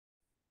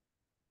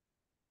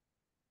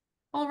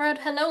All right,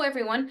 hello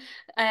everyone.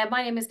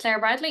 My name is Claire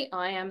Bradley.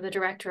 I am the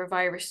Director of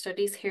Irish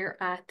Studies here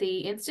at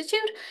the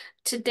Institute.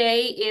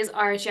 Today is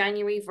our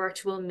January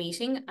virtual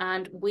meeting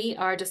and we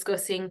are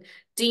discussing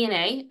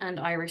DNA and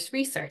Irish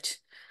research.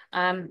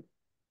 Um,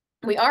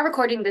 we are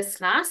recording this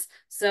class,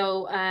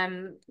 so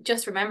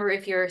just remember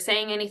if you're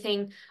saying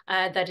anything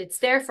that it's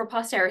there for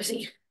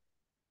posterity.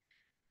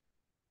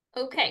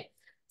 Okay,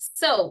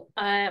 so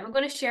I'm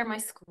going to share my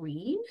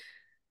screen.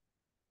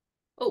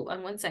 Oh,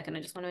 and 1 second,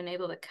 I just want to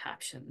enable the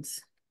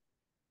captions.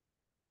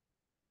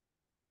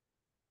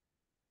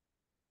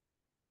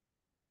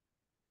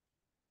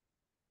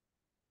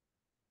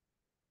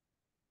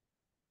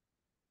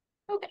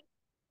 Okay.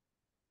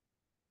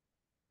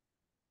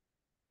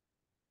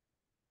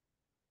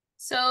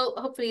 So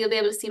hopefully you'll be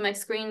able to see my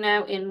screen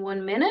now in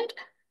 1 minute.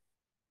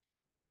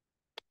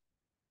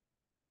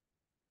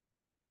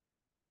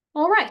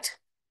 All right.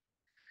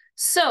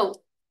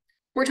 So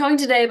we're talking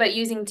today about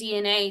using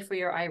DNA for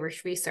your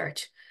Irish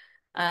research.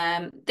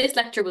 This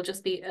lecture will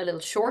just be a little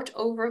short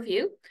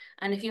overview.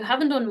 And if you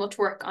haven't done much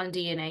work on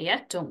DNA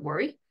yet, don't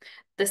worry.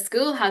 The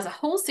school has a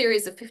whole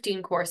series of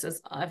 15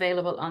 courses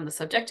available on the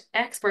subject,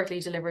 expertly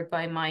delivered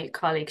by my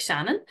colleague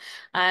Shannon.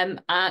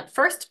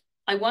 First,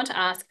 I want to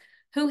ask,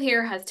 who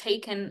here has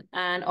taken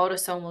an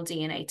autosomal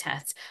DNA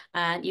test?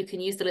 And you can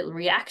use the little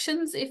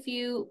reactions if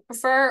you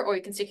prefer, or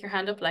you can stick your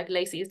hand up like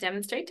Lacey is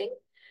demonstrating.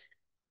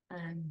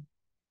 Um,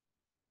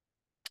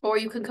 or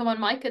you can come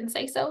on mic and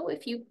say so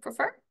if you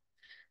prefer.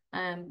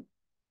 Um,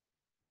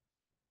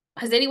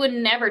 has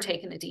anyone never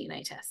taken a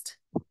DNA test?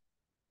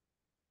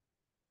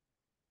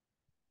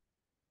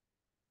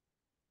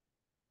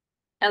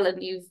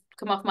 Ellen, you've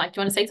come off mic. Do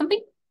you want to say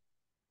something?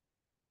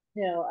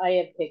 No, I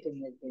have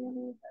taken the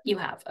DNA test. You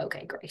have.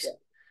 Okay, great. Yeah.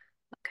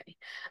 Okay.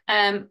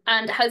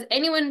 And has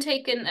anyone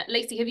taken,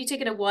 Lacey, have you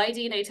taken a Y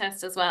DNA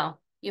test as well?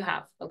 You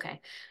have.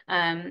 Okay.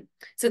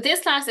 So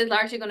this class is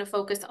largely going to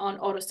focus on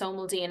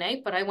autosomal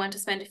DNA, but I want to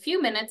spend a few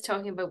minutes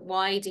talking about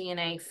Y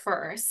DNA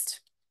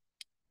first.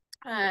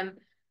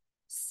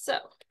 So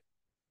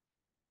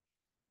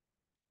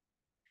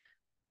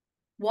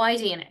Y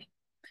DNA.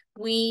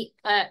 We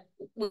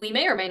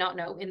may or may not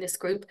know in this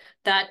group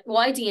that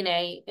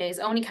Y-DNA is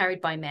only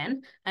carried by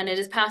men and it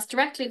is passed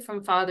directly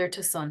from father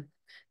to son.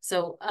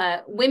 So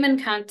women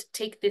can't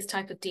take this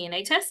type of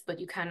DNA test, but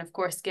you can, of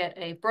course, get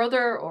a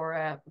brother or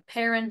a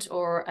parent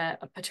or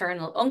a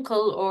paternal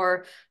uncle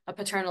or a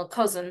paternal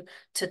cousin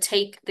to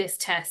take this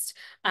test.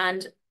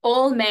 And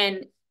all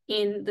men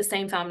in the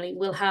same family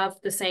will have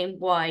the same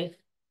Y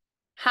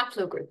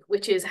haplogroup,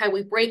 which is how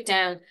we break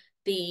down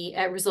the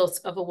results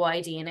of a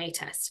Y-DNA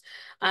test.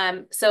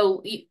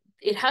 So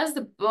it has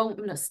the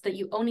bonus that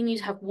you only need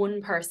to have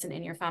one person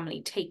in your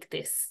family take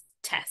this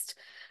test.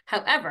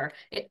 However,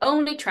 it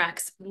only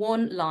tracks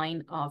one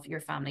line of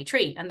your family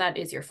tree, and that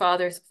is your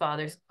father's,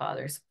 father's,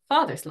 father's,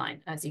 father's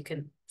line, as you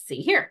can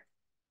see here.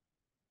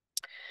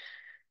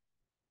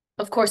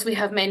 Of course, we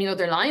have many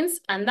other lines,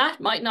 and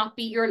that might not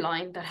be your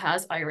line that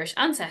has Irish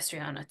ancestry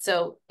on it.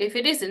 So if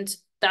it isn't,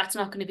 that's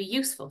not going to be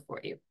useful for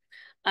you.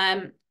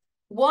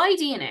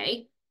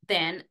 Y-DNA,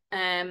 then,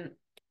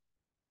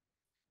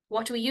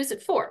 what do we use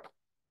it for?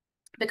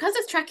 Because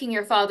it's tracking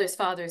your father's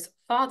father's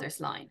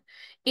father's line,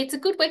 it's a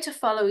good way to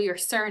follow your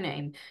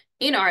surname.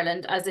 In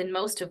Ireland, as in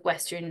most of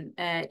Western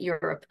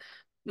Europe,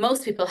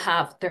 most people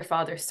have their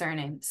father's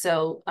surname.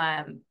 So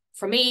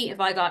for me,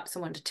 if I got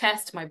someone to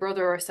test, my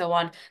brother or so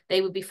on,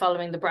 they would be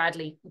following the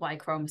Bradley Y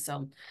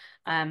chromosome.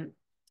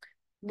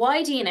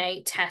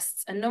 Y-DNA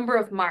tests a number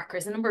of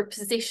markers, a number of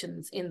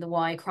positions in the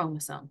Y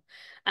chromosome.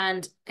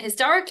 And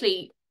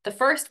historically, the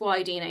first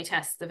Y-DNA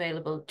tests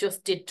available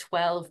just did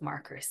 12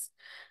 markers.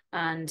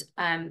 And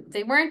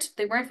they weren't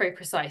very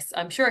precise.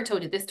 I'm sure I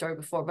told you this story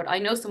before, but I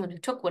know someone who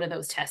took one of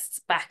those tests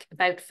back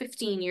about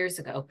 15 years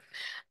ago,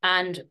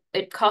 and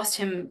it cost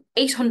him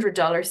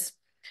 $800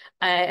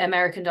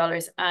 American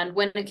dollars. And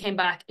when it came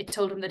back, it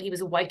told him that he was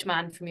a white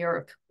man from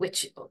Europe,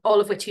 which all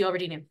of which he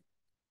already knew.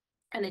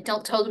 And it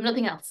told him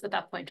nothing else at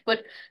that point.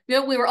 But we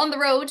were on the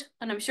road,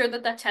 and I'm sure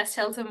that test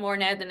tells him more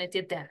now than it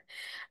did then.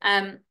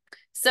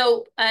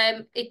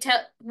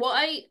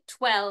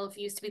 Y12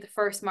 used to be the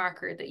first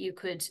marker that you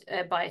could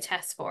buy a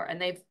test for,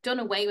 and they've done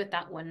away with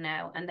that one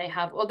now, and they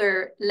have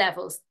other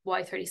levels: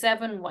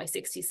 Y37,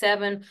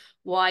 Y67,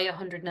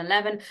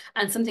 Y111,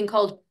 and something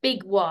called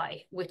Big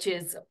Y, which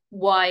is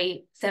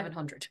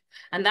Y700,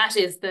 and that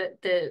is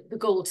the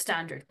gold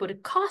standard. But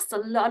it costs a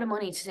lot of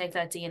money to take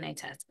that DNA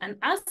test, and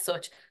as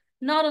such,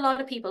 not a lot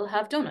of people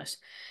have done it.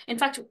 In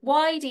fact,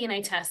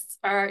 Y-DNA tests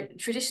are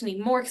traditionally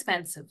more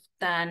expensive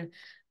than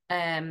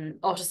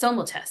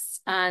autosomal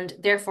tests, and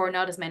therefore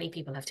not as many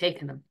people have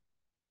taken them.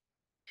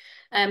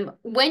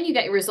 When you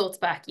get your results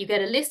back, you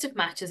get a list of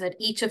matches at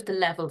each of the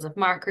levels of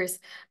markers,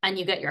 and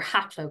you get your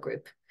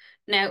haplogroup.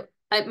 Now,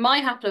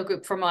 my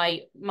haplogroup for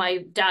my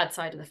dad's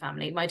side of the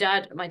family, my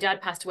dad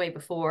passed away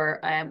before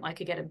I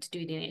could get him to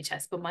do the DNA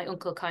test, but my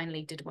uncle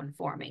kindly did one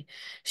for me.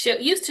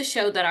 Used to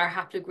show that our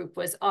haplogroup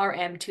was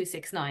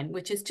RM269,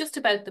 which is just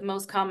about the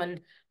most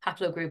common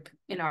haplogroup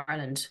in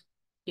Ireland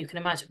you can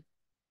imagine.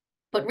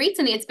 But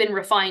recently it's been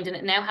refined and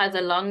it now has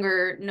a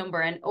longer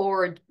number, and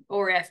or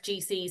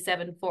FGC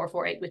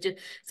 7448, which is,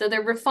 so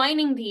they're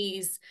refining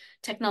these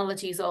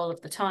technologies all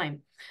of the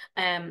time.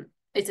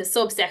 It's a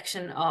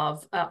subsection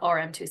of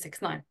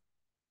RM269.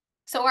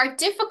 So our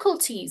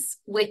difficulties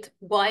with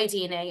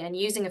Y-DNA and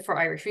using it for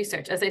Irish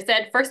research, as I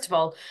said, first of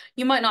all,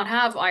 you might not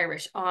have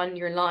Irish on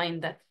your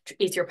line that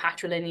is your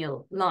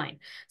patrilineal line.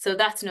 So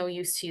that's no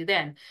use to you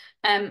then.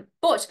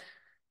 But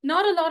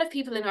not a lot of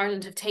people in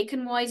Ireland have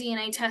taken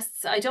Y-DNA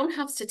tests. I don't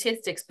have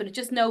statistics, but I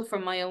just know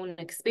from my own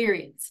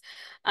experience.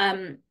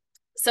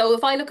 So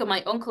if I look at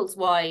my uncle's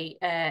Y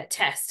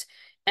test,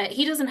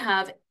 he doesn't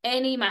have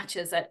any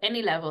matches at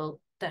any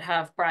level that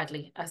have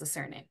Bradley as a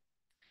surname.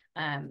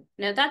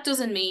 Now, that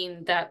doesn't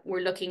mean that we're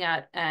looking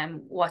at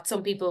what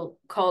some people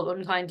call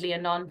unkindly a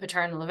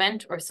non-paternal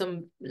event or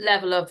some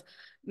level of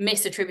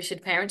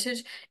misattributed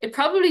parentage. It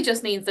probably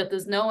just means that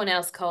there's no one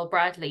else called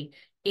Bradley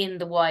in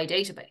the Y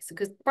database,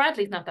 because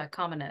Bradley's not that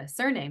common a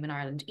surname in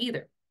Ireland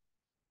either.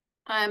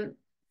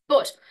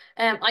 But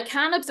I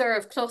can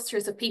observe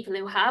clusters of people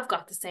who have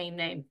got the same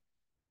name.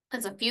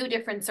 There's a few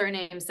different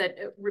surnames that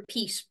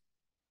repeat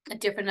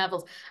at different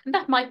levels, and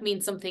that might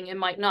mean something, it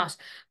might not.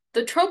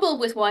 The trouble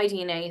with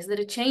Y-DNA is that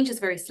it changes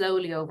very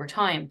slowly over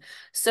time.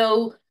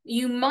 So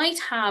you might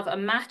have a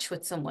match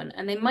with someone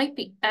and they might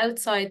be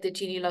outside the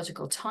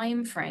genealogical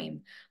time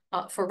frame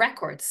for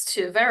records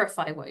to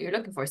verify what you're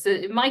looking for. So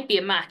it might be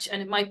a match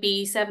and it might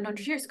be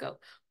 700 years ago,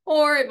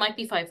 or it might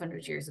be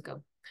 500 years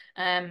ago.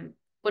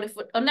 But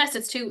unless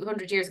it's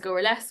 200 years ago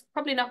or less,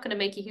 probably not going to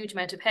make a huge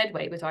amount of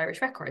headway with Irish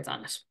records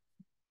on it.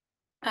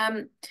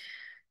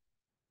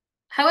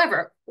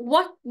 However,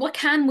 what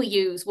can we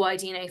use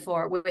Y-DNA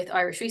for with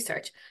Irish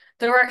research?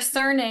 There are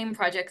surname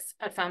projects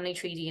at Family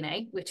Tree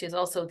DNA, which is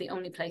also the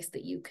only place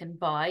that you can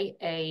buy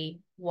a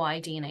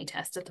Y-DNA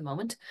test at the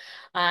moment.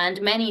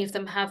 And many of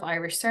them have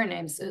Irish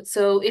surnames.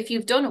 So if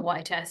you've done a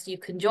Y test, you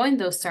can join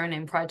those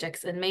surname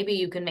projects and maybe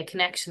you can make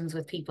connections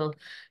with people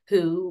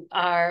who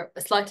are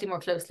slightly more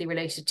closely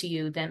related to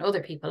you than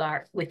other people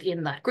are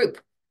within that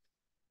group.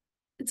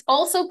 It's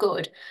also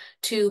good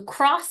to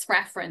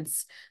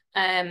cross-reference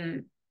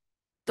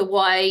the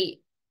Y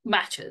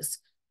matches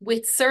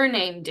with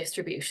surname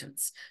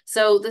distributions.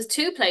 So there's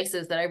two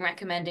places that I'm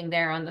recommending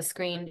there on the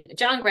screen.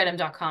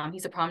 JohnGrenham.com,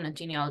 he's a prominent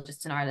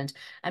genealogist in Ireland.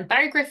 And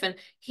Barry Griffin,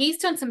 he's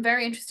done some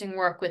very interesting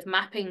work with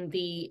mapping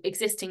the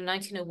existing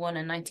 1901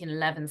 and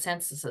 1911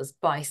 censuses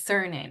by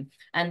surname.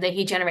 And then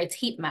he generates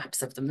heat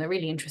maps of them. They're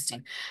really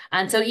interesting.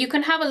 And so you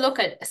can have a look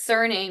at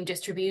surname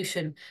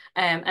distribution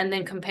and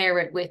then compare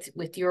it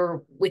with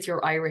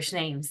your Irish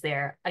names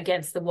there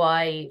against the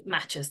Y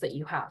matches that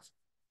you have.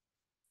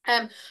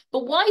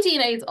 But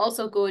Y-DNA is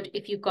also good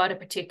if you've got a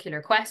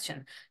particular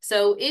question.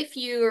 So if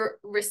you're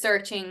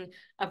researching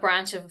a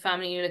branch of a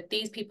family, you're like,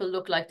 these people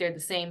look like they're the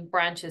same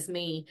branch as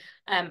me,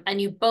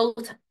 and you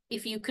both,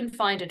 if you can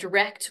find a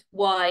direct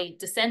Y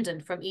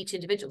descendant from each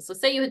individual. So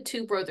say you had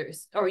two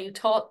brothers, or you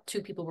thought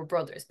two people were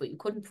brothers, but you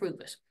couldn't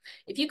prove it.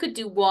 If you could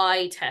do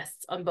Y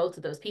tests on both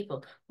of those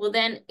people, well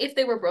then, if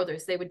they were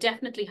brothers, they would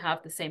definitely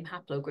have the same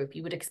haplogroup.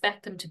 You would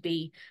expect them to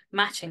be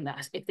matching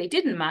that. If they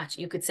didn't match,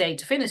 you could say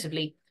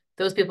definitively,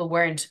 those people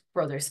weren't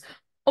brothers.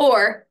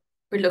 Or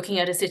we're looking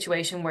at a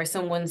situation where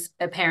someone's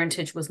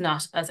parentage was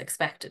not as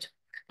expected.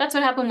 That's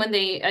what happened when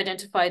they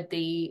identified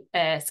the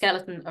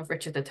skeleton of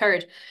Richard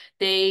III.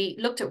 They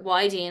looked at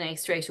Y-DNA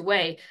straight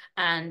away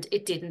and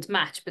it didn't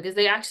match because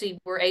they actually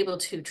were able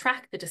to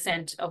track the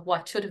descent of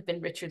what should have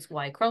been Richard's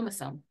Y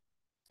chromosome.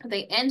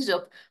 They ended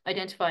up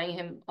identifying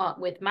him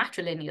with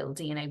matrilineal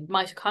DNA,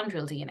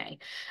 mitochondrial DNA,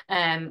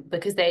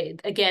 because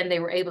they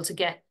were able to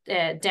get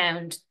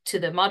down to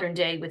the modern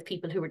day with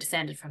people who were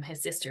descended from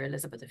his sister,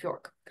 Elizabeth of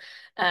York.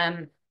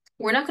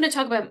 We're not going to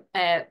talk about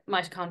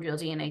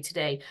mitochondrial DNA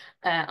today.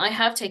 I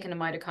have taken a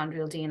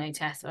mitochondrial DNA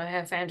test. I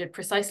have found it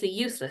precisely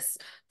useless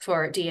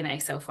for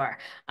DNA so far.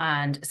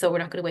 And so we're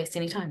not going to waste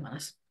any time on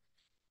it.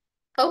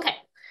 Okay,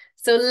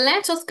 so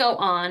let us go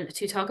on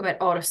to talk about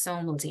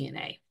autosomal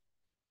DNA.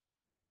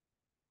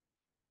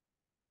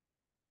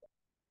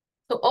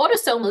 So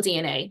autosomal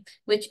DNA,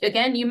 which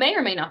again, you may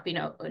or may not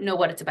know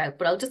what it's about,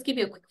 but I'll just give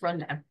you a quick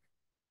rundown.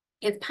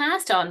 It's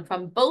passed on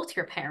from both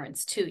your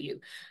parents to you.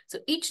 So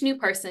each new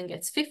person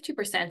gets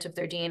 50% of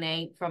their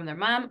DNA from their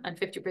mom and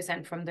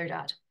 50% from their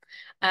dad.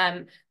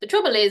 The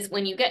trouble is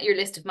when you get your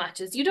list of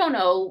matches, you don't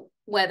know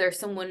whether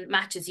someone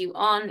matches you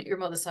on your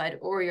mother's side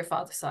or your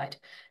father's side.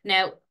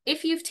 Now,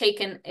 if you've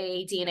taken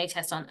a DNA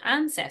test on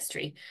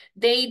Ancestry,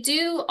 they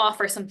do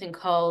offer something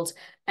called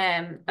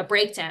a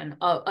breakdown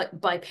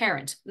by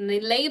parent. And they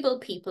label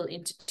people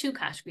into two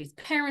categories,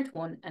 parent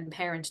 1 and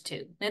parent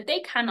 2. Now, they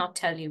cannot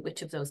tell you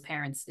which of those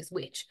parents is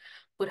which,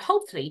 but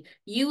hopefully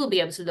you will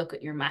be able to look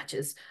at your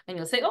matches and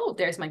you'll say, oh,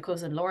 there's my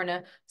cousin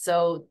Lorna.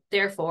 So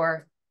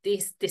therefore,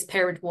 this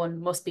parent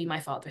 1 must be my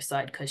father's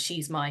side because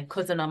she's my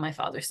cousin on my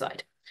father's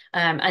side.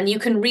 And you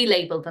can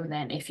relabel them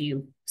then if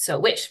you so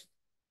wish.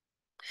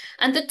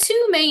 And the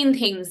two main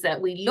things that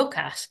we look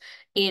at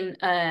in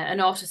an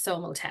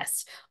autosomal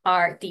test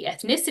are the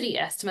ethnicity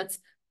estimates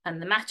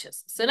and the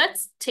matches. So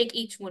let's take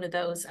each one of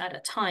those at a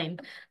time,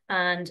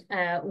 and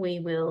we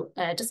will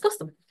discuss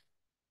them.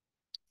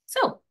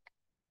 So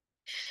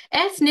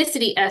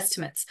ethnicity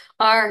estimates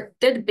they're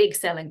the big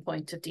selling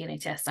point of DNA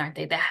tests, aren't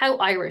they? How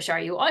Irish are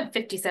you? I'm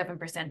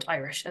 57%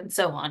 Irish, and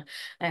so on,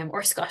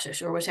 or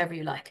Scottish, or whatever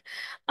you like.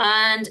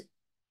 And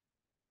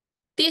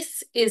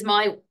this is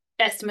my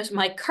estimate,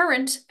 my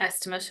current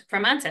estimate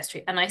from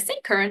Ancestry. And I say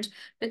current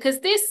because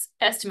this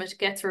estimate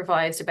gets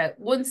revised about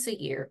once a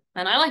year.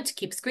 And I like to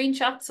keep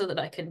screenshots so that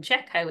I can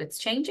check how it's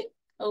changing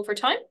over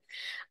time.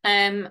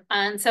 And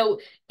so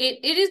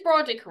it is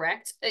broadly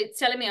correct. It's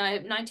telling me I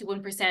have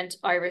 91%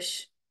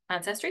 Irish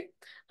ancestry.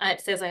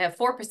 It says I have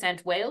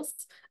 4% Wales.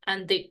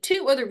 And the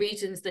two other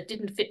regions that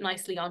didn't fit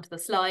nicely onto the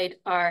slide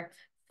are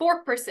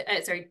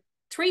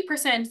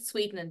 3%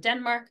 Sweden and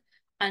Denmark,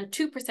 and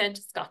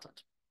 2%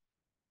 Scotland.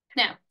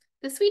 Now,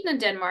 the Sweden and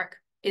Denmark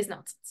is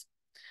nonsense.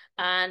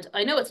 And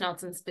I know it's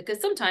nonsense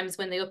because sometimes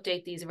when they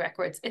update these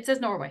records, it says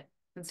Norway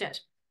instead.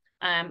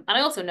 And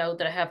I also know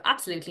that I have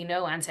absolutely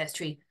no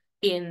ancestry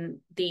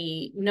in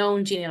the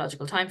known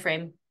genealogical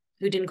timeframe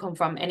who didn't come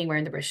from anywhere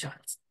in the British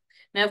Isles.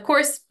 Now, of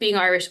course, being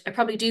Irish, I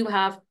probably do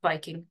have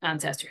Viking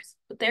ancestors,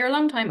 but they're a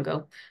long time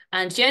ago.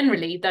 And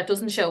generally, that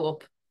doesn't show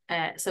up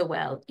so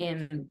well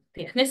in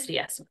the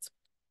ethnicity estimates.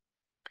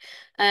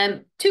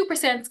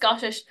 2%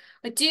 Scottish.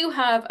 I do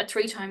have a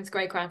 3 times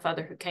great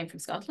grandfather who came from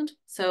Scotland,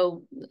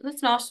 so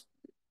that's not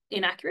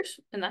inaccurate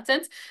in that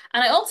sense.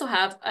 And I also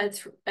have a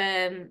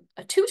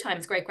 2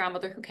 times great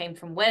grandmother who came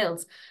from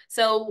Wales.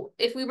 So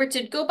if we were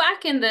to go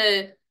back in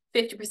the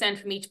 50%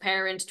 from each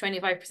parent,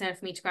 25%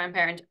 from each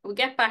grandparent, we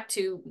get back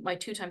to my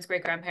 2 times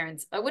great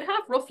grandparents, I would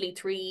have roughly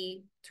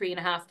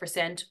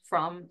 3.5%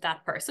 from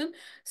that person.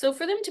 So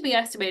for them to be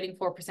estimating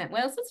 4%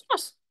 Wales, it's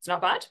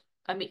not bad.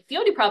 I mean, the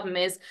only problem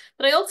is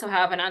that I also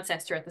have an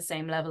ancestor at the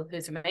same level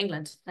who's from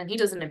England, and he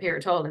doesn't appear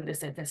at all in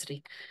this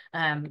ethnicity.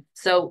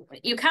 So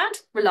you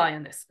can't rely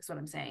on this, is what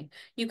I'm saying.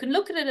 You can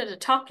look at it at a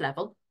top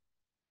level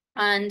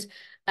and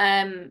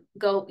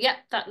go, yeah,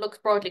 that looks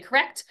broadly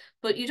correct,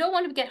 but you don't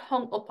want to get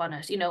hung up on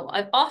it. You know,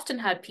 I've often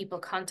had people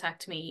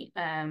contact me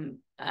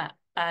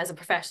as a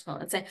professional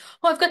and say,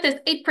 oh, I've got this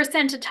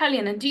 8%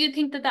 Italian, and do you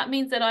think that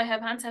means that I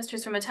have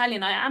ancestors from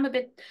Italian? I am a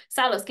bit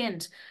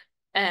sallow-skinned.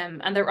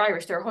 And they're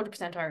Irish, they're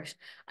 100% Irish.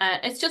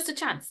 It's just a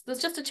chance. There's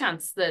just a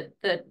chance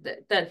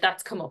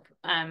that's come up.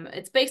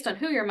 It's based on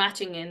who you're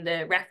matching in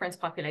the reference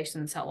population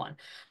and so on.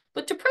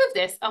 But to prove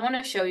this, I want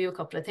to show you a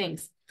couple of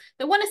things.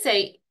 I want to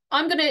say,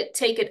 I'm going to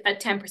take it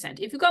at 10%.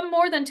 If you've got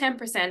more than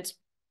 10%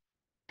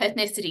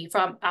 ethnicity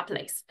from a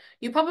place,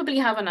 you probably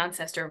have an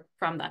ancestor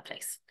from that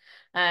place.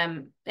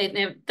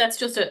 That's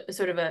just a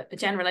sort of a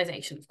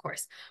generalization, of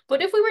course.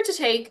 But if we were to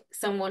take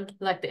someone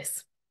like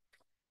this,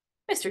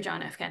 Mr.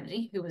 John F.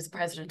 Kennedy, who was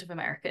president of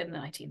America in the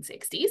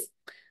 1960s,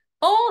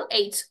 all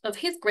 8 of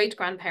his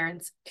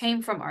great-grandparents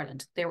came from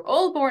Ireland. They were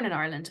all born in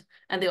Ireland,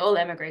 and they all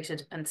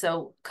emigrated and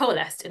so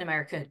coalesced in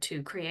America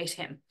to create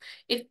him.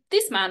 If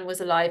this man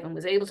was alive and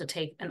was able to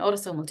take an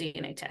autosomal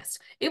DNA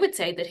test, it would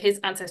say that his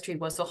ancestry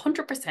was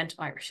 100%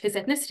 Irish. His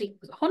ethnicity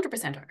was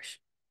 100% Irish.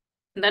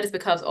 And that is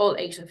because all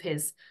 8 of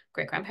his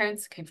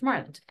great-grandparents came from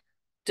Ireland.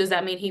 Does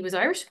that mean he was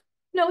Irish?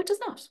 No, it does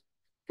not.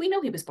 We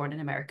know he was born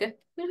in America.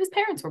 We know his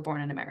parents were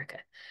born in America.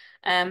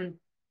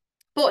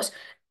 But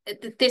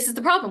this is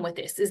the problem with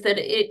this, is that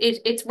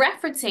it's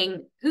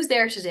referencing who's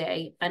there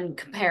today and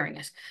comparing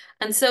it.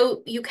 And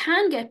so you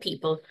can get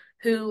people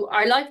who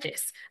are like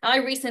this. I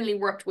recently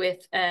worked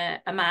with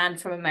a man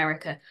from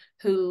America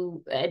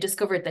who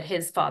discovered that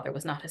his father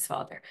was not his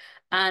father.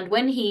 And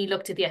when he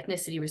looked at the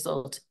ethnicity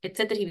result, it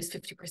said that he was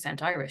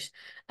 50% Irish.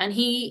 And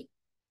he,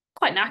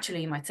 quite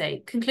naturally, you might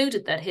say,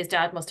 concluded that his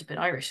dad must have been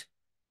Irish.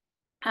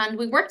 And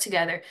we worked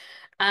together,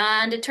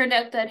 and it turned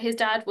out that his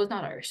dad was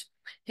not Irish.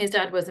 His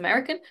dad was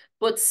American,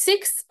 but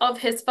 6 of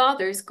his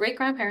father's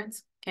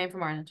great-grandparents came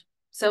from Ireland.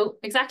 So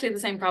exactly the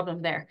same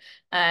problem there.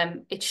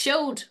 It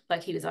showed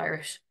like he was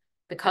Irish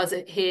because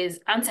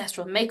his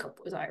ancestral makeup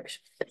was Irish.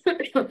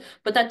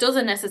 But that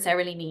doesn't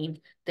necessarily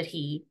mean that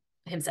he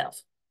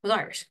himself was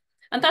Irish.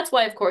 And that's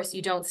why, of course,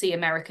 you don't see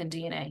American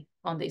DNA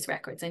on these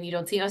records, and you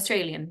don't see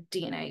Australian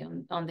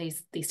DNA on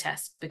these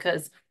tests,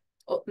 because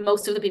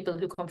most of the people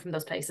who come from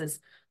those places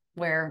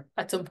were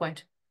at some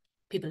point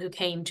people who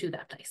came to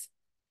that place.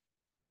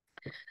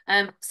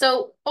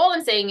 So all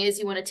I'm saying is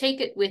you want to take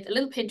it with a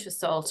little pinch of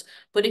salt.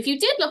 But if you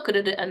did look at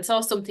it and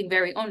saw something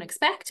very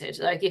unexpected,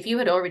 like if you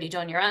had already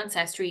done your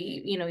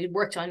ancestry, you know, you'd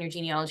worked on your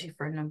genealogy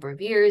for a number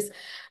of years,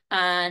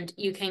 and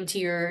you came to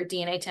your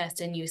DNA test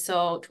and you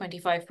saw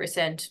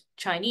 25%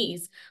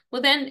 Chinese,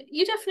 well, then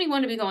you definitely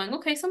want to be going,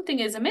 okay, something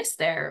is amiss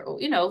there.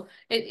 You know,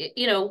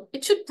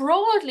 it should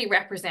broadly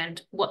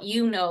represent what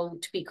you know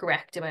to be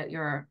correct about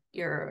your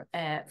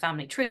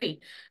family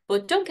tree,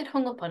 but don't get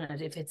hung up on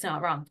it if it's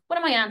not wrong. One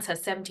of my aunts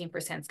has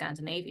 17%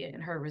 Scandinavia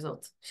in her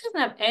results. She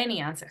doesn't have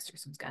any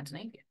ancestors from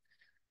Scandinavia,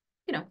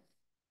 you know,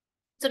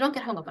 so don't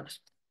get hung up on it.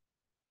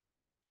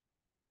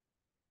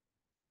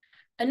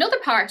 Another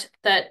part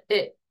that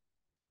it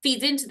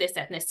feeds into this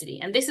ethnicity,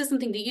 and this is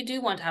something that you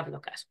do want to have a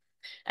look at.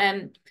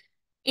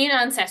 in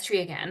Ancestry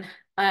again,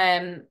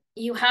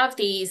 you have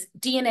these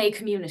DNA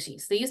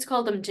communities. They used to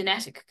call them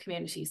genetic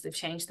communities. They've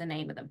changed the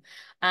name of them.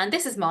 And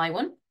this is my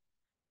one.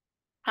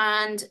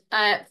 And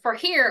for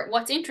here,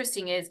 what's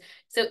interesting is,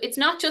 so it's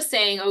not just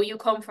saying, oh, you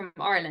come from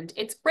Ireland.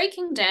 It's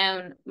breaking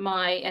down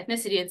my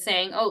ethnicity and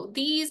saying, oh,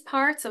 these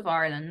parts of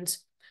Ireland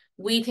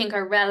we think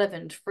are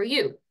relevant for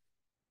you.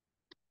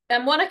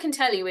 And what I can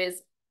tell you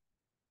is,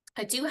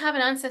 I do have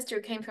an ancestor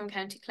who came from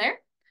County Clare.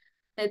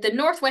 The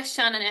Northwest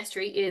Shannon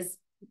Estuary is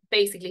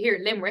basically here,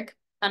 Limerick,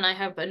 and I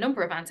have a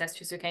number of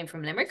ancestors who came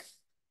from Limerick.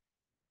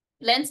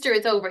 Leinster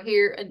is over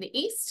here in the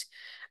east,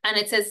 and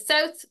it says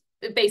south.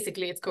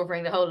 Basically, it's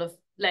covering the whole of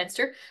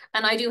Leinster.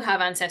 And I do have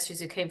ancestors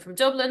who came from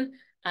Dublin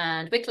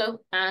and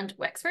Wicklow and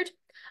Wexford.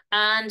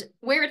 And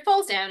where it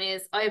falls down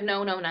is I have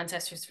no known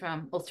ancestors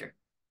from Ulster,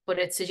 but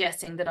it's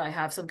suggesting that I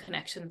have some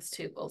connections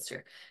to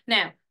Ulster.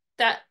 Now,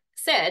 that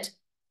said,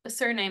 the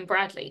surname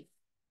Bradley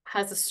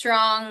has a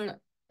strong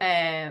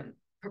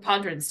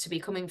preponderance to be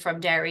coming from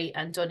Derry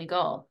and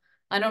Donegal.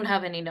 I don't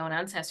have any known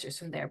ancestors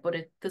from there, but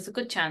there's a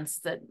good chance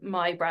that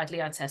my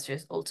Bradley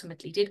ancestors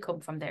ultimately did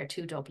come from there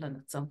to Dublin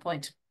at some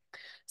point.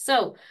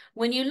 So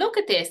when you look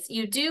at this,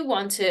 you do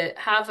want to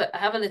have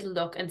a little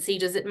look and see,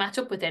 does it match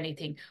up with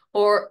anything?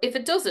 Or if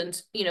it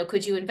doesn't,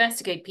 could you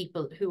investigate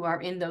people who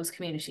are in those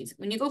communities?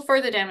 When you go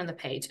further down on the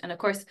page, and of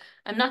course,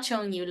 I'm not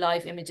showing you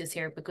live images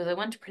here because I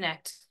want to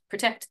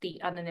protect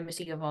the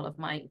anonymity of all of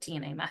my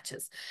DNA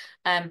matches.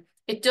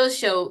 It does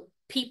show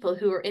people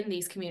who are in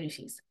these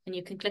communities, and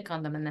you can click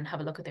on them and then have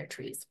a look at their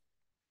trees.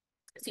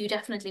 So you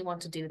definitely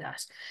want to do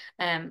that.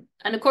 And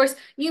of course,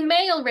 you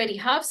may already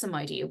have some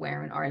idea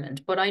where in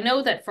Ireland, but I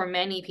know that for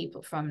many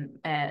people from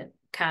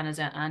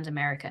Canada and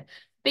America,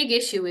 big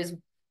issue is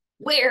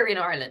where in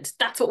Ireland.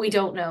 That's what we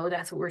don't know.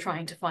 That's what we're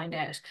trying to find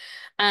out.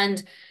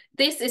 And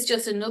this is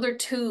just another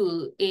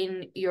tool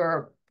in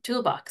your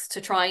toolbox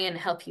to try and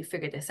help you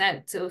figure this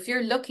out. So if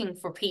you're looking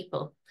for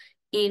people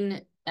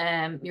in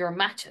your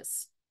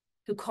matches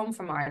who come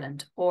from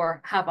Ireland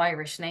or have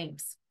Irish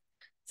names.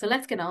 So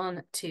let's get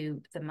on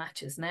to the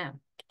matches now.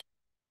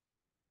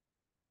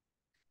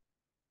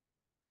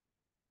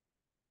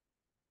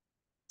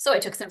 So I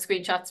took some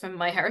screenshots from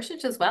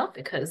MyHeritage as well,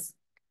 because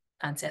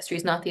Ancestry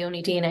is not the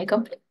only DNA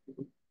company.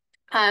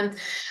 And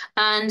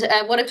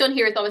what I've done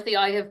here is obviously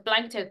I have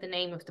blanked out the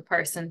name of the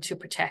person to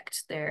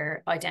protect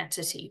their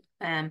identity.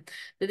 But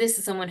this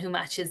is someone who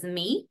matches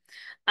me.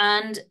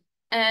 And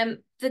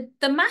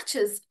the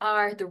matches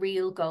are the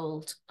real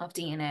gold of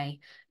DNA.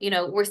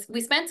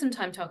 We spent some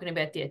time talking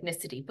about the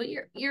ethnicity, but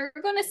you're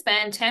going to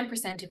spend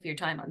 10% of your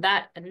time on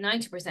that and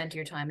 90% of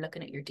your time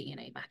looking at your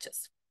DNA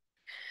matches.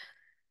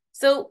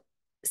 So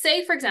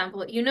say, for example,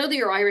 that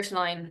your Irish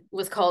line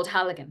was called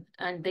Halligan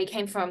and they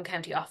came from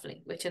County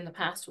Offaly, which in the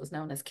past was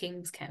known as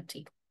Kings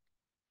County.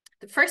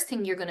 The first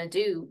thing you're going to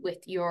do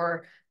with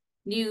your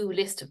new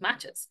list of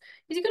matches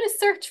is you're going to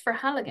search for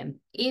Halligan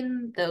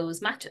in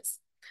those matches.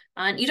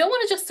 And you don't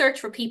want to just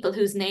search for people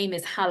whose name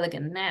is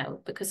Halligan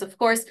now, because of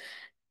course,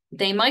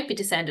 they might be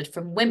descended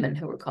from women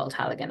who were called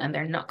Halligan and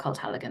they're not called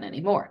Halligan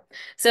anymore.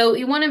 So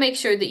you want to make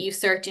sure that you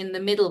search in the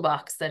middle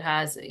box that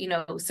has,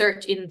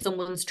 search in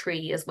someone's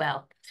tree as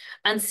well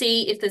and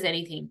see if there's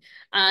anything.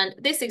 And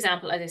this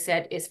example, as I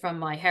said, is from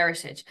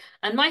MyHeritage.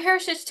 And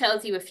MyHeritage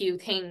tells you a few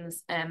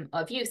things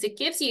of use. It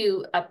gives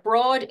you a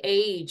broad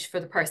age for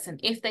the person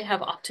if they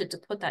have opted to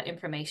put that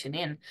information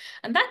in.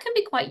 And that can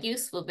be quite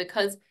useful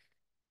because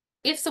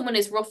if someone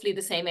is roughly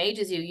the same age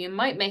as you, you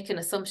might make an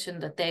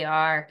assumption that they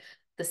are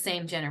the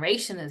same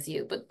generation as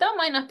you, but that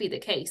might not be the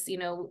case.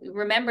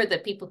 Remember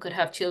that people could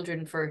have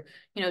children for,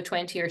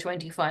 20 or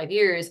 25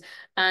 years,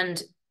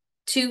 and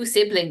two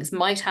siblings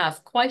might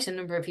have quite a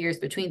number of years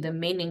between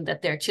them, meaning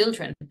that their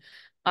children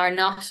are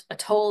not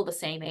at all the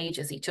same age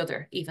as each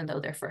other, even though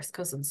they're first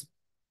cousins.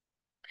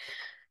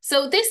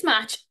 So this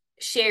match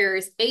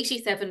shares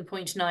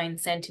 87.9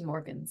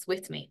 centimorgans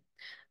with me.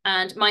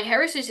 And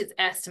MyHeritage's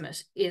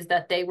estimate is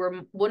that they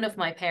were one of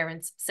my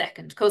parents'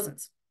 second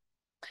cousins.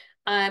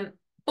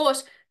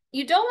 But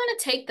you don't want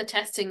to take the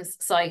testing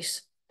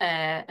site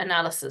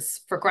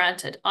analysis for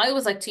granted. I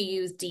always like to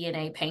use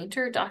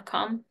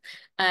DNApainter.com.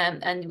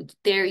 And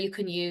there you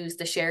can use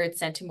the Shared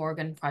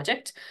Centimorgan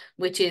project,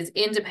 which is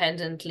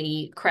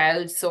independently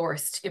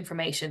crowdsourced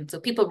information. So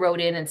people wrote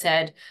in and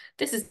said,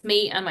 this is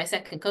me and my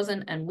second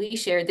cousin, and we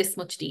share this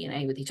much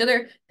DNA with each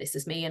other. This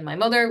is me and my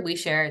mother. We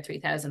share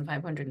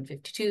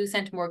 3,552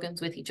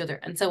 centimorgans with each other,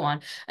 and so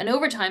on. And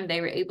over time,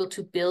 they were able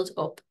to build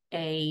up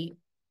an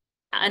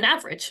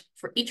average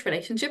for each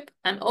relationship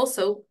and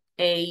also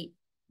a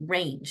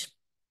range.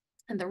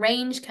 And the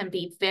range can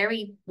be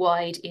very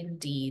wide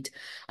indeed.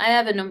 I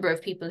have a number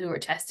of people who are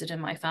tested in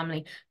my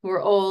family who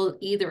are all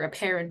either a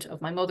parent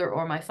of my mother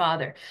or my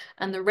father.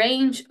 And the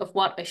range of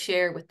what I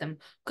share with them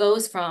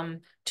goes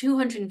from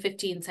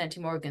 215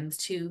 centimorgans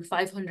to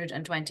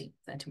 520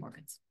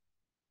 centimorgans.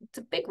 It's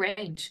a big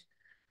range.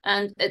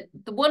 And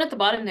the one at the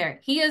bottom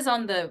there, he is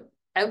on the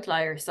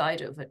outlier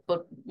side of it.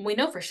 But we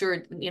know for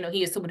sure,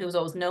 he is someone who's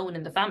always known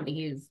in the family.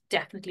 He is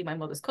definitely my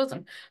mother's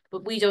cousin,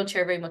 but we don't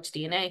share very much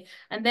DNA.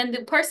 And then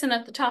the person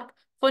at the top,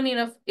 funny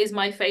enough, is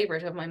my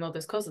favorite of my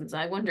mother's cousins.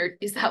 I wondered,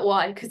 is that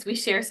why? Because we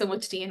share so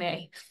much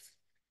DNA.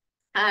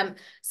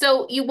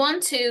 So you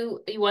want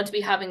to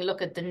be having a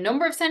look at the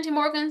number of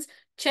centimorgans,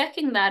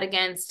 checking that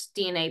against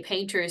DNA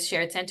Painter's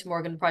shared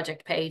centimorgan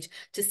project page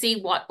to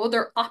see what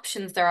other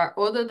options there are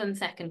other than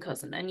second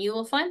cousin. And you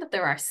will find that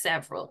there are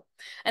several.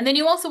 And then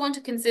you also want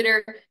to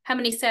consider how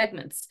many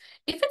segments.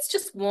 If it's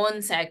just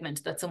one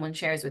segment that someone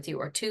shares with you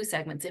or two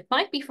segments, it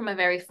might be from a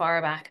very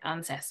far back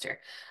ancestor.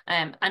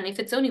 And if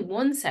it's only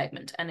one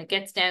segment and it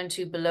gets down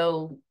to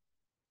below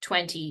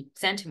 20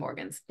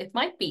 centimorgans, it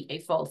might be a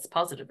false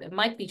positive. It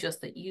might be just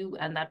that you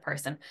and that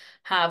person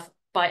have,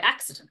 by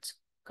accident,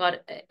 got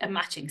a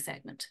matching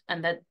segment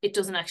and that it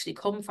doesn't actually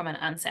come from an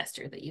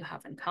ancestor that you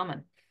have in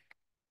common.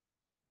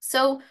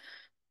 So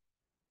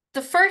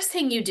the first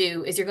thing you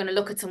do is you're going to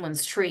look at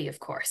someone's tree, of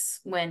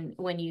course, when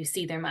you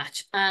see their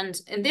match. And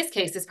in this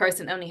case, this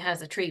person only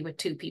has a tree with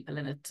 2 people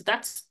in it. So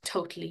that's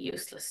totally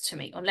useless to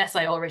me, unless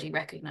I already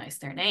recognize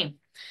their name.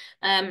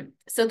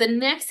 So the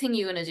next thing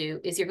you're going to do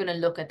is you're going to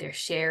look at their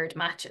shared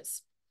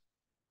matches.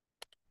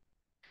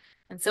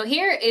 And so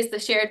here is the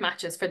shared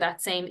matches for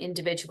that same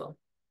individual.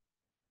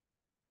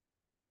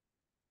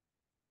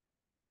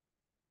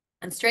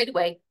 And straight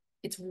away,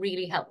 it's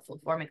really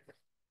helpful for me.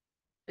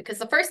 Because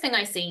the first thing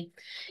I see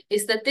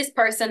is that this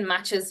person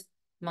matches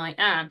my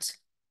aunt.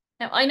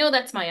 Now, I know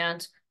that's my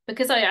aunt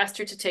because I asked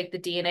her to take the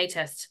DNA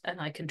test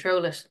and I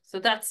control it. So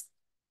that's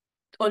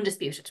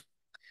undisputed.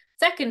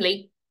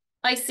 Secondly,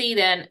 I see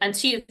then, and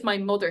she is my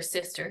mother's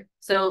sister.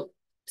 So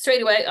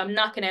straight away, I'm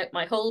knocking out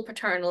my whole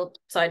paternal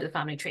side of the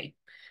family tree.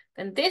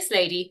 Then this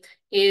lady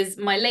is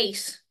my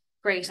late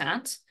great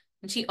aunt,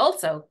 and she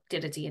also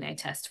did a DNA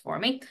test for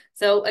me.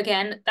 So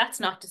again,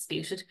 that's not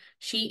disputed.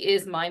 She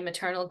is my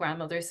maternal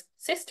grandmother's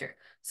sister.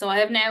 So I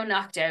have now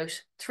knocked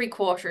out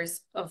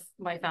 3/4 of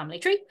my family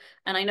tree,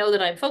 and I know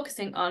that I'm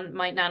focusing on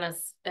my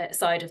nana's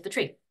side of the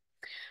tree.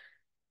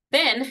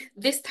 Then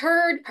this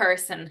third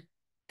person,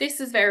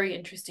 this is very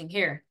interesting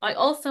here. I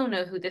also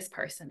know who this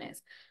person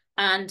is.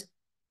 And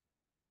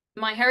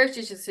my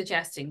heritage is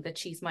suggesting that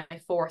she's my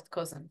 4th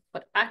cousin,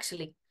 but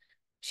actually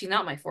she's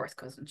not my 4th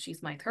cousin.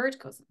 She's my 3rd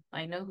cousin.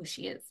 I know who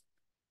she is.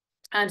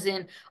 And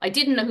then I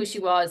didn't know who she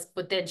was,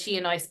 but then she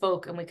and I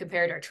spoke and we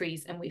compared our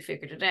trees and we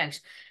figured it out.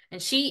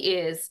 And she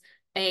is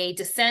a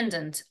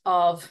descendant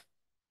of,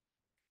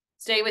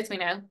 stay with me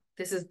now,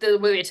 this is, there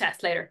will be a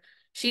test later.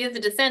 She is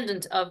a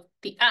descendant of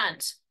the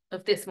aunt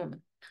of this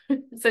woman.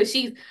 So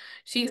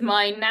she's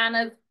my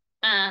nana's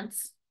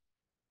aunt's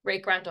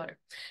great granddaughter.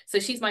 So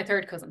she's my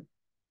 3rd cousin.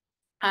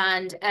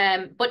 And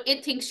but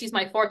it thinks she's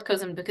my 4th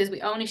cousin because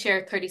we only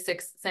share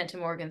 36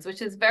 centimorgans,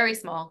 which is very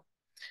small.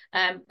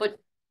 But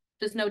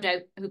there's no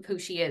doubt who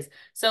she is.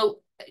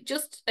 So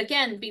just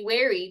again, be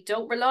wary.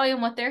 Don't rely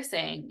on what they're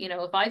saying.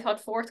 If I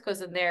thought 4th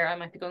cousin there, I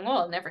might be going, well,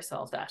 I'll never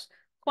solve that.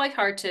 Quite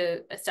hard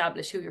to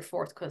establish who your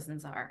 4th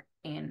cousins are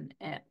in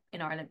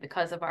Ireland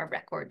because of our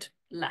record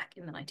lack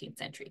in the 19th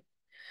century.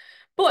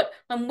 But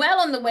I'm well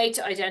on the way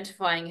to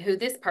identifying who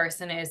this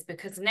person is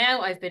because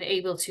now I've been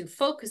able to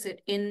focus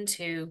it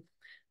into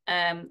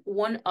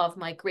one of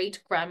my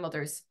great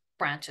grandmother's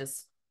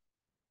branches,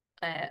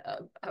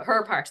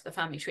 her part of the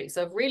family tree.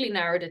 So I've really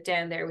narrowed it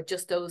down there with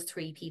just those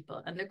 3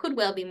 people. And there could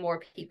well be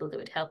more people that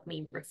would help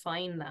me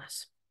refine that.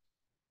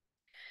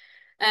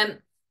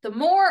 The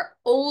more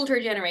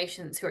older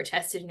generations who are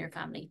tested in your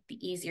family,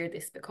 the easier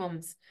this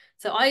becomes.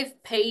 So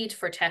I've paid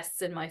for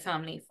tests in my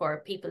family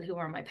for people who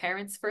are my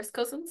parents' first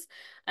cousins,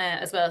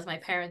 as well as my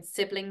parents'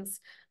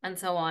 siblings and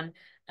so on.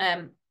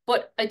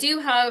 But I do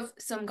have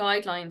some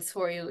guidelines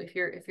for you if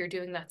you're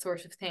doing that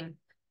sort of thing.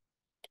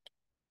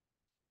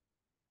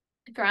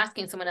 If you're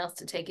asking someone else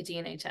to take a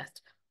DNA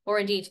test, or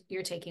indeed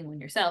you're taking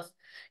one yourself,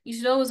 you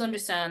should always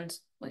understand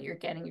what you're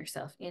getting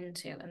yourself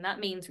into. And that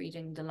means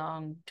reading the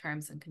long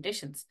terms and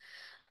conditions.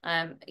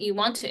 You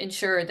want to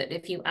ensure that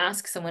if you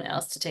ask someone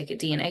else to take a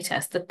DNA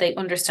test, that they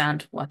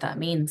understand what that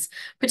means,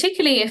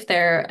 particularly if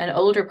they're an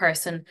older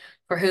person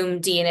for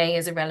whom DNA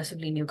is a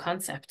relatively new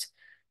concept.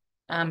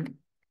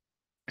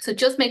 So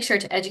just make sure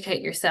to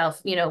educate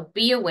yourself,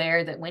 be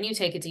aware that when you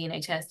take a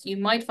DNA test, you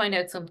might find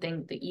out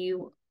something that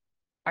you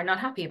are not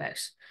happy about.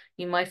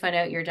 You might find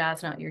out your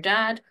dad's not your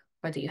dad,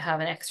 or that you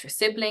have an extra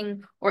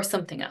sibling or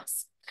something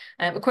else.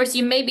 Of course,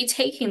 you may be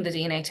taking the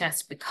DNA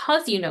test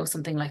because you know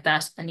something like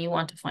that and you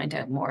want to find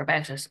out more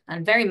about it.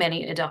 And very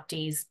many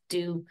adoptees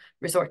do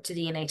resort to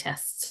DNA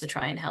tests to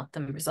try and help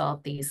them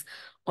resolve these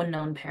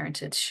unknown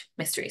parentage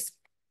mysteries.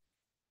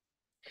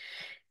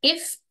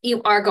 If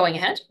you are going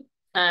ahead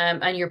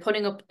and you're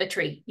putting up a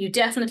tree, you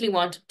definitely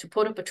want to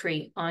put up a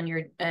tree on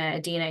your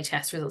DNA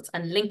test results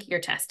and link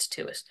your test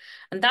to it.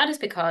 And that is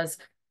because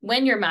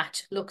when your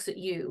match looks at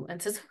you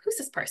and says, who's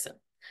this person?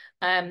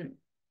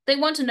 They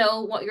want to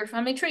know what your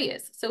family tree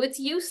is. So it's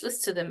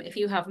useless to them if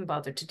you haven't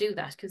bothered to do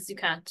that because you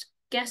can't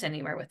get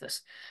anywhere with it.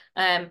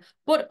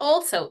 But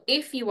also,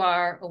 if you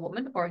are a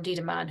woman or indeed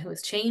a man who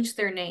has changed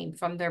their name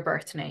from their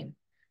birth name,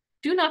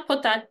 do not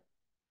put that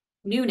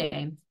new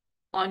name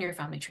on your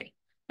family tree.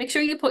 Make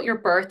sure you put your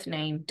birth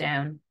name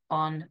down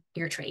on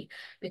your tree,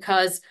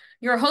 because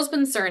your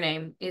husband's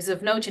surname is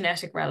of no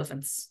genetic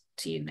relevance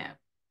to you now.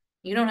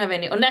 You don't have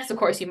any, unless of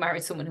course you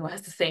married someone who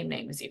has the same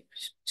name as you,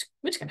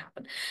 which can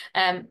happen.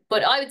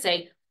 But I would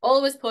say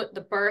always put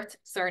the birth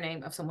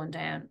surname of someone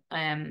down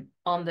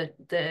on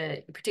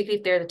the particularly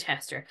if they're the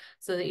tester,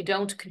 so that you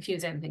don't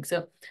confuse anything.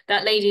 So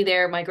that lady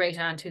there, my great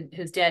aunt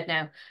who's dead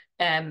now,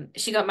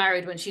 she got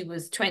married when she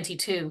was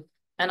 22,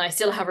 and I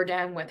still have her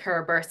down with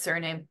her birth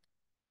surname,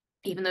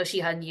 even though she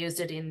hadn't used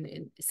it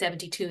in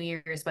 72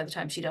 years by the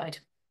time she died.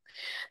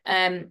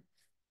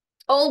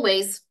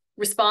 Always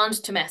respond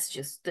to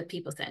messages that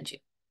people send you.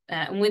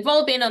 And we've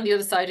all been on the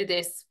other side of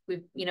this.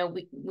 We've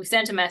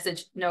sent a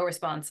message, no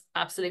response,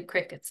 absolute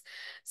crickets.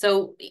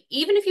 So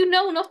even if you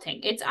know nothing,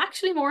 it's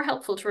actually more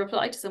helpful to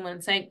reply to someone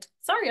and say,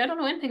 sorry, I don't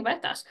know anything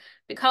about that,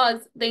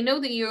 because they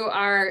know that you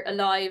are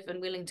alive and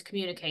willing to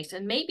communicate.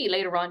 And maybe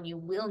later on you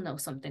will know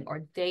something,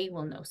 or they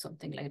will know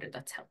something later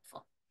that's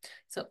helpful.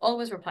 So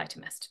always reply to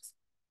messages.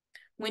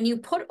 When you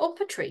put up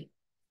a tree,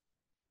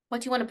 what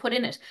do you want to put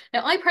in it?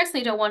 Now, I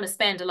personally don't want to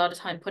spend a lot of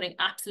time putting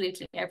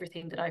absolutely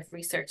everything that I've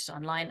researched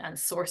online and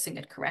sourcing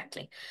it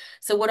correctly.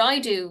 So what I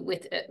do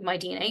with my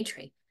DNA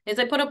tree is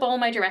I put up all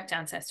my direct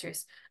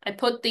ancestors. I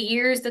put the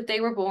years that they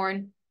were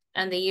born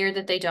and the year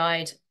that they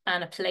died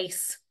and a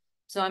place.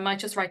 So I might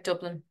just write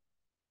Dublin,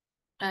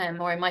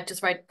 or I might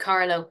just write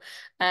Carlow.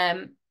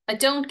 I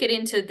don't get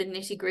into the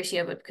nitty gritty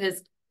of it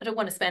because I don't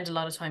want to spend a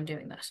lot of time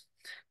doing that.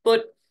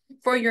 But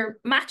for your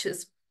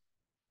matches,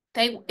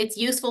 it's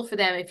useful for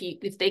them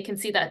if they can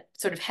see that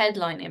sort of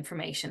headline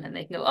information, and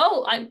they can go,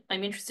 oh,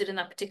 I'm interested in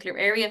that particular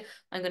area.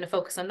 I'm going to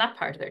focus on that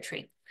part of their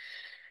tree.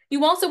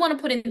 You also want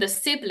to put in the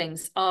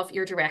siblings of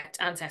your direct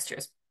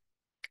ancestors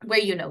where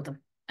you know them.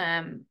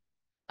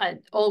 I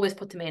always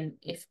put them in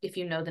if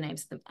you know the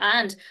names of them.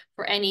 And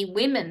for any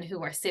women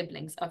who are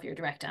siblings of your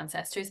direct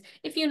ancestors,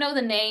 if you know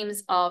the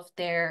names of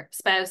their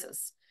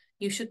spouses,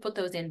 you should put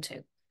those in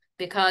too,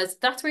 because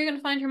that's where you're going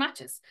to find your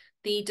matches.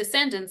 The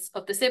descendants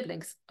of the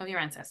siblings of your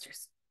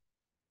ancestors.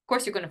 Of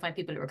course, you're going to find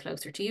people who are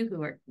closer to you,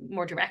 who are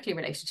more directly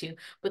related to you,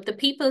 but the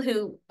people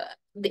who,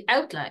 the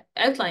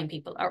outlying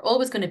people are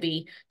always going to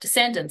be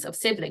descendants of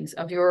siblings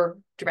of your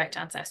direct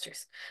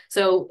ancestors.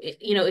 So,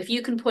 if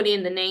you can put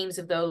in the names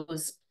of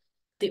those,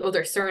 the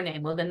other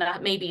surname, well, then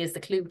that maybe is the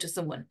clue to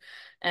someone.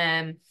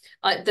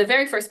 The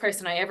very first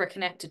person I ever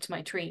connected to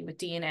my tree with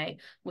DNA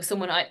was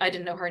someone I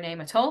didn't know her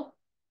name at all.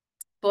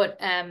 But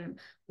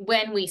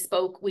when we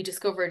spoke, we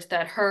discovered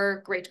that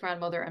her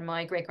great-grandmother and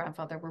my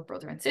great-grandfather were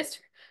brother and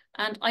sister.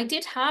 And I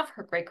did have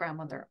her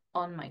great-grandmother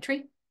on my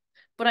tree,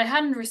 but I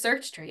hadn't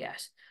researched her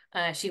yet.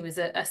 She was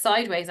a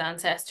sideways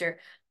ancestor,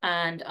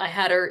 and I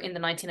had her in the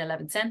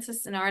 1911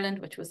 census in Ireland,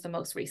 which was the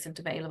most recent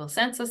available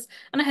census,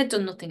 and I had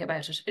done nothing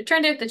about it. It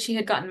turned out that she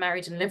had gotten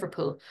married in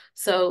Liverpool,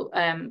 so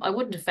I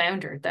wouldn't have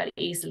found her that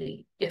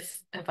easily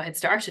if I had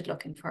started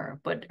looking for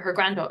her. But her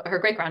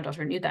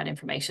great-granddaughter knew that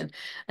information,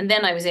 and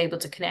then I was able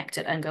to connect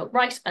it and go,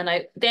 right, and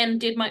I then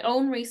did my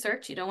own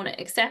research. You don't want to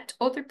accept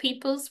other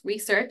people's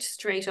research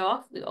straight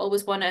off. We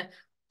always want to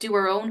do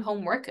our own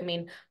homework. I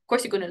mean, of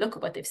course, you're going to look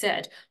at what they've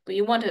said, but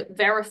you want to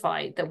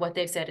verify that what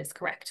they've said is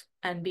correct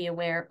and be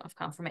aware of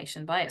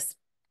confirmation bias.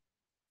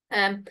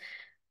 Then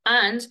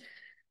and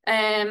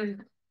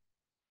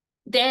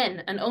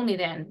only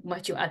then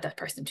might you add that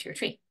person to your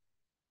tree.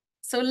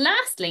 So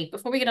lastly,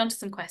 before we get on to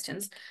some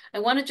questions,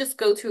 I want to just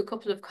go through a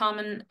couple of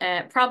common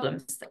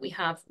problems that we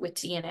have with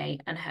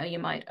DNA and how you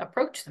might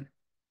approach them.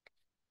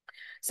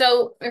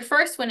 So the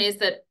first one is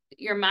that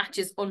your match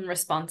is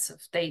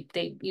unresponsive.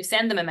 You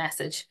send them a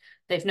message,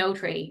 they've no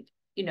tree,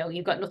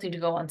 you've got nothing to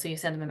go on, so you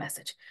send them a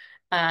message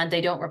and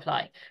they don't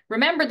reply.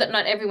 Remember that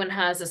not everyone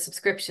has a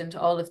subscription to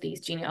all of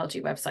these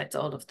genealogy websites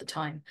all of the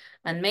time.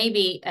 And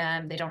maybe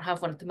they don't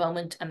have one at the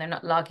moment and they're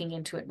not logging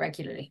into it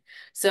regularly.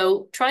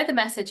 So try the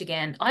message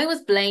again. I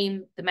always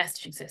blame the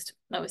messaging system.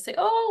 I always say,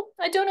 oh,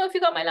 I don't know if you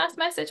got my last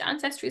message.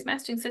 Ancestry's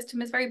messaging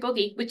system is very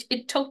buggy, which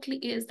it totally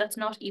is. That's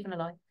not even a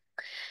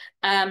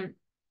lie.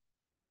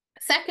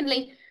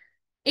 Secondly,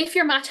 if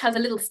your match has a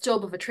little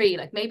stub of a tree,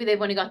 like maybe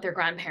they've only got their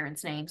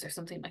grandparents' names or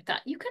something like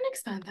that, you can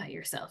expand that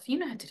yourself. You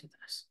know how to do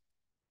that.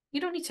 You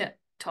don't need to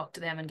talk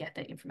to them and get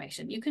the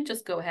information. You can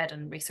just go ahead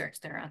and research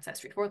their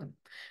ancestry for them.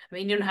 I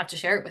mean, you don't have to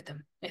share it with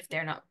them if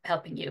they're not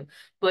helping you,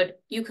 but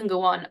you can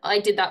go on.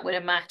 I did that with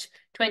a match,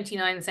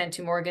 29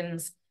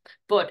 centimorgans,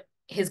 but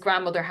his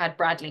grandmother had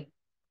Bradley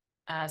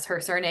as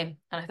her surname.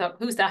 And I thought,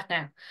 who's that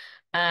now?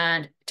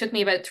 And it took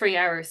me about 3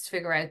 hours to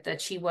figure out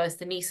that she was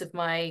the niece of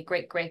my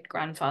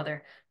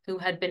great-great-grandfather, who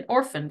had been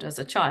orphaned as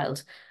a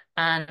child.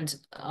 And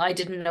I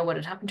didn't know what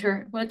had happened to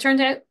her. Well, it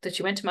turned out that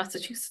she went to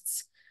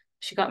Massachusetts.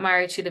 She got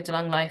married, she lived a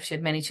long life, she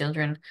had many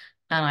children,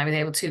 and I was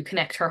able to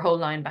connect her whole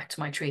line back to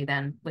my tree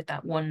then with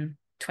that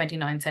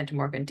 129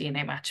 centimorgan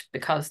DNA match,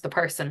 because the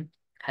person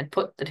had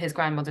put that his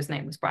grandmother's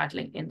name was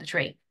Bradley in the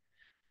tree.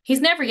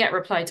 He's never yet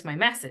replied to my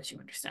message, you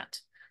understand.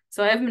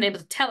 So I haven't been able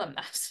to tell him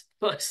that,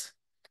 but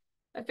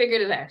I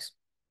figured it out.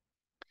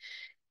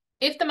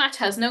 If the match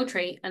has no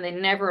tree and they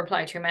never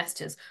reply to your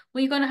messages,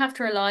 well, you're going to have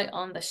to rely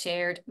on the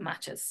shared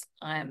matches.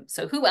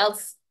 So who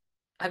else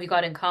have you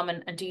got in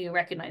common, and do you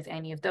recognize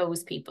any of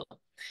those people?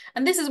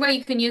 And this is where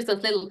you can use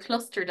those little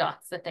cluster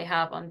dots that they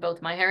have on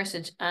both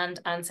MyHeritage and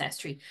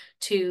Ancestry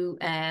to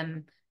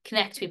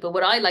connect people.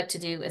 What I like to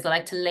do is I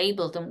like to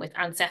label them with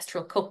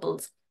ancestral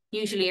couples,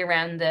 usually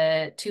around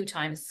the 2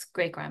 times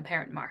great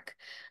grandparent mark,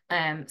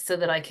 so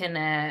that I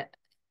can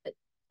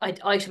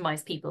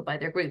itemize people by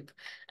their group.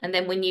 And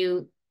then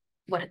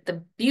what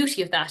the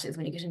beauty of that is,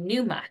 when you get a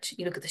new match,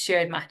 you look at the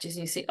shared matches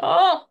and you see,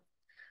 oh,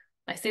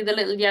 I see the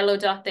little yellow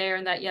dot there,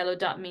 and that yellow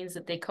dot means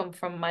that they come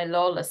from my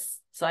lawless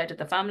side of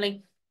the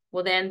family.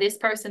 Well, then this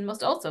person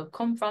must also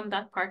come from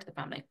that part of the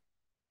family.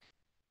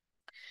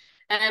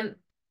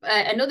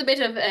 Another bit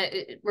of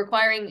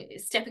requiring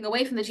stepping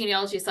away from the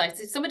genealogy site.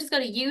 So somebody's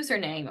got a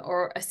username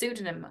or a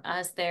pseudonym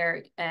as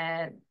their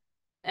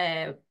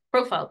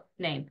profile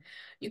name.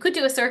 You could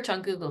do a search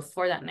on Google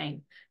for that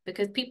name,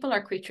 because people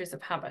are creatures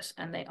of habit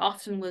and they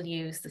often will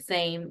use the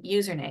same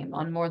username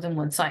on more than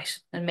one site,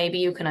 and maybe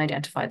you can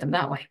identify them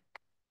that way.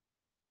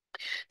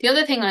 The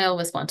other thing I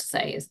always want to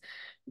say is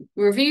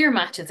review your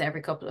matches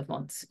every couple of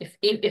months,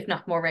 if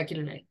not more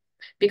regularly,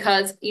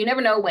 because you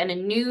never know when a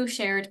new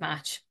shared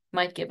match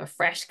might give a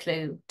fresh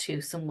clue to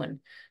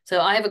someone.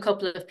 So I have a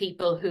couple of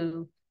people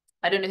who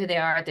I don't know who they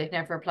are. They've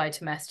never replied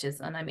to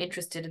messages and I'm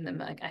interested in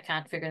them. I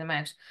can't figure them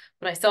out.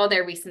 But I saw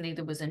there recently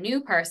there was a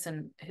new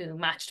person who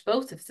matched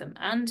both of them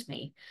and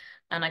me.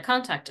 And I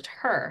contacted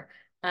her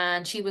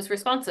and she was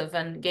responsive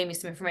and gave me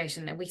some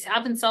information. And we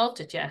haven't solved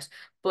it yet,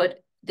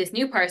 but this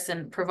new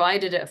person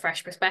provided a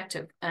fresh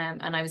perspective,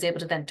 and I was able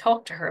to then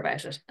talk to her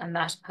about it, and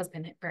that has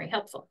been very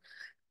helpful.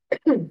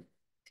 Excuse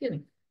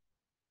me.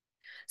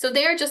 So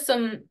they're just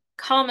some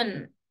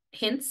common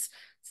hints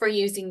for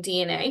using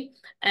DNA.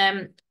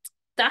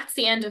 That's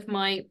the end of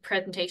my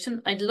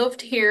presentation. I'd love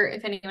to hear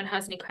if anyone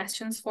has any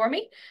questions for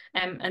me.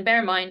 And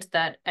bear in mind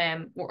that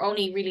we're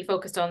only really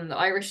focused on the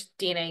Irish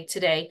DNA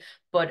today,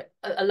 but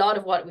a lot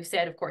of what we've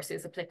said, of course,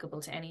 is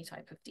applicable to any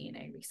type of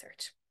DNA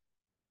research.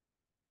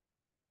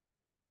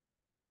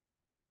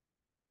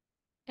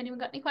 Anyone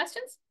got any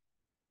questions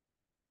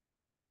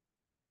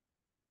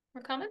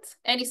or comments?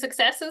 Any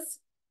successes?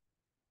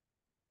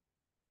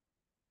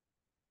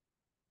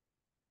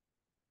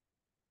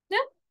 No?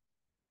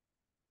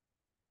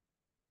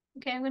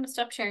 Okay, I'm going to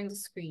stop sharing the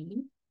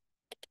screen.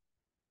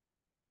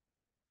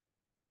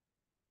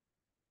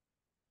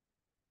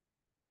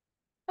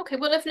 Okay,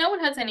 well, if no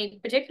one has any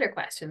particular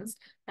questions,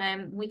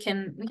 we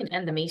can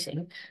end the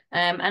meeting.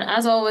 And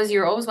as always,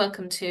 you're always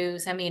welcome to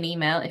send me an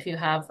email if you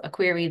have a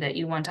query that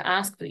you want to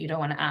ask, but you don't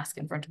want to ask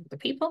in front of other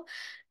people.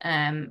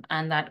 And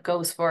that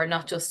goes for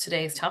not just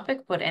today's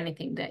topic, but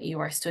anything that you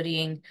are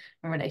studying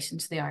in relation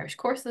to the Irish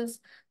courses.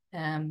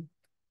 If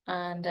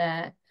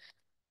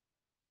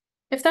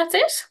that's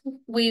it,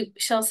 we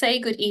shall say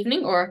good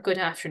evening or good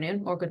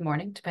afternoon or good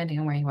morning, depending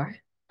on where you are.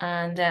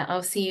 And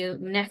I'll see you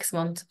next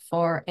month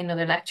for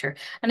another lecture.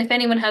 And if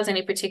anyone has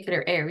any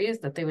particular areas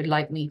that they would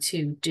like me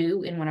to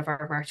do in one of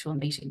our virtual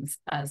meetings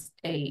as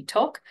a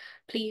talk,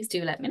 please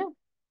do let me know.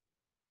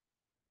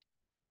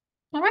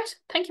 All right.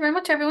 Thank you very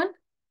much, everyone.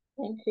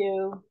 Thank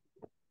you.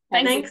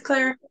 Thanks. Thanks,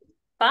 Claire.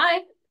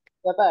 Bye.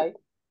 Bye-bye.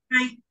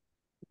 Bye.